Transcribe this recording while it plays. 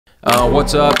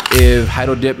What's up? If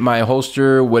hydro dip my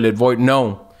holster, will it void?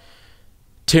 No.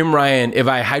 Tim Ryan, if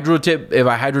I hydro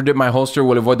dip my holster,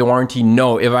 will it void the warranty?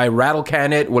 No. If I rattle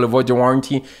can it, will it void the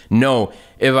warranty? No.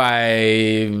 If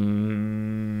I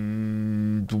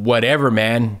whatever,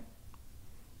 man,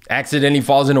 accidentally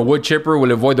falls in a wood chipper, will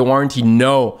it void the warranty?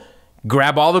 No.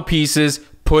 Grab all the pieces,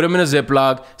 put them in a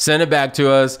Ziploc, send it back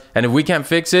to us, and if we can't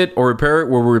fix it or repair it,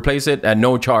 we'll replace it at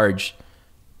no charge.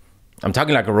 I'm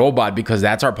talking like a robot because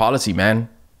that's our policy, man.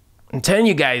 I'm telling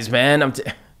you guys, man.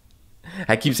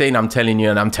 I keep saying I'm telling you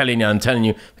and I'm telling you and I'm telling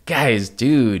you. Guys,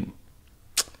 dude,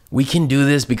 we can do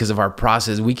this because of our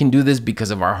process. We can do this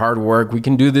because of our hard work. We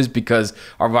can do this because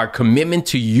of our commitment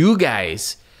to you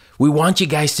guys. We want you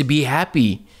guys to be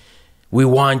happy. We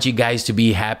want you guys to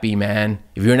be happy, man.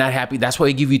 If you're not happy, that's why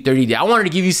we give you 30 days. I wanted to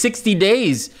give you 60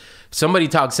 days. Somebody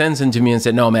talked sense into me and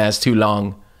said, no, man, it's too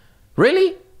long.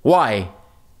 Really? Why?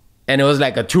 And it was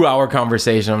like a 2-hour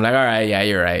conversation. I'm like, all right, yeah,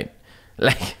 you're right.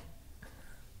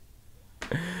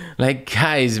 Like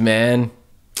guys, man.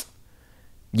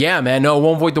 Yeah, man, no, it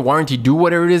won't void the warranty. Do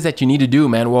whatever it is that you need to do,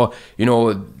 man. Well, you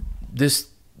know, this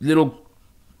little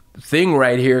thing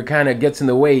right here kind of gets in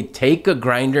the way. Take a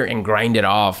grinder and grind it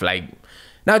off. Like,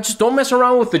 now just don't mess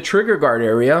around with the trigger guard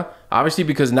area. Obviously,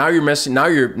 because now you're messing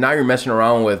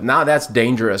around with, now that's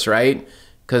dangerous, right?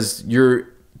 Because you're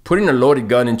putting a loaded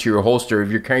gun into your holster if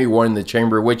you're carrying one in the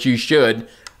chamber, which you should.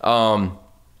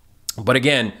 But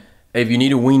again, if you need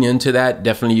to wean into that,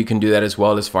 definitely you can do that as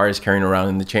well as far as carrying around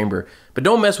in the chamber. But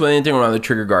don't mess with anything around the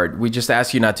trigger guard. We just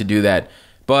ask you not to do that.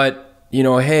 But, you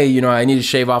know, hey, you know, I need to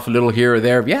shave off a little here or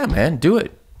there. Yeah, man, do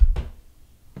it.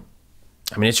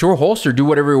 I mean, it's your holster. Do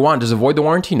whatever you want. Does it void the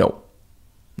warranty? No.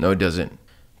 No, it doesn't.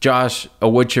 Josh, a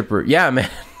wood chipper. Yeah, man.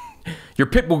 Your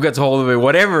pit bull gets a hold of it,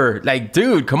 whatever. Like,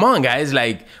 dude, come on, guys.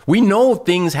 Like, we know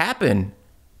things happen.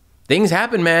 Things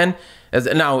happen, man.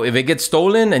 Now, if it gets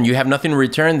stolen and you have nothing to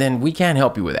return, then we can't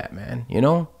help you with that, man. You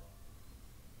know?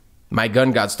 My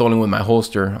gun got stolen with my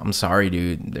holster. I'm sorry,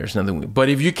 dude. There's nothing. But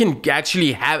if you can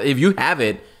actually if you have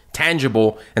it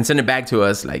tangible and send it back to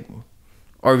us, like,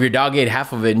 or if your dog ate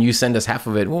half of it and you send us half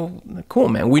of it, well, cool,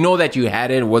 man. We know that you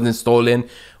had it, it wasn't stolen,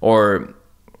 or,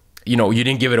 you know, you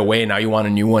didn't give it away and now you want a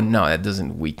new one. No, that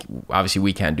doesn't, obviously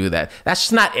we can't do that. That's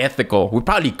just not ethical. We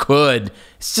probably could.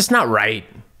 It's just not right.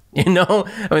 You know,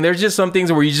 I mean, there's just some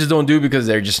things where you just don't do because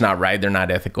they're just not right. They're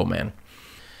not ethical, man.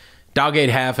 Dog ate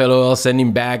half, LOL,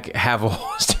 sending back half a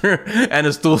holster and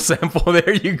a stool sample.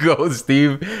 There you go,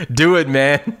 Steve. Do it,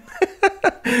 man.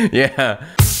 Yeah.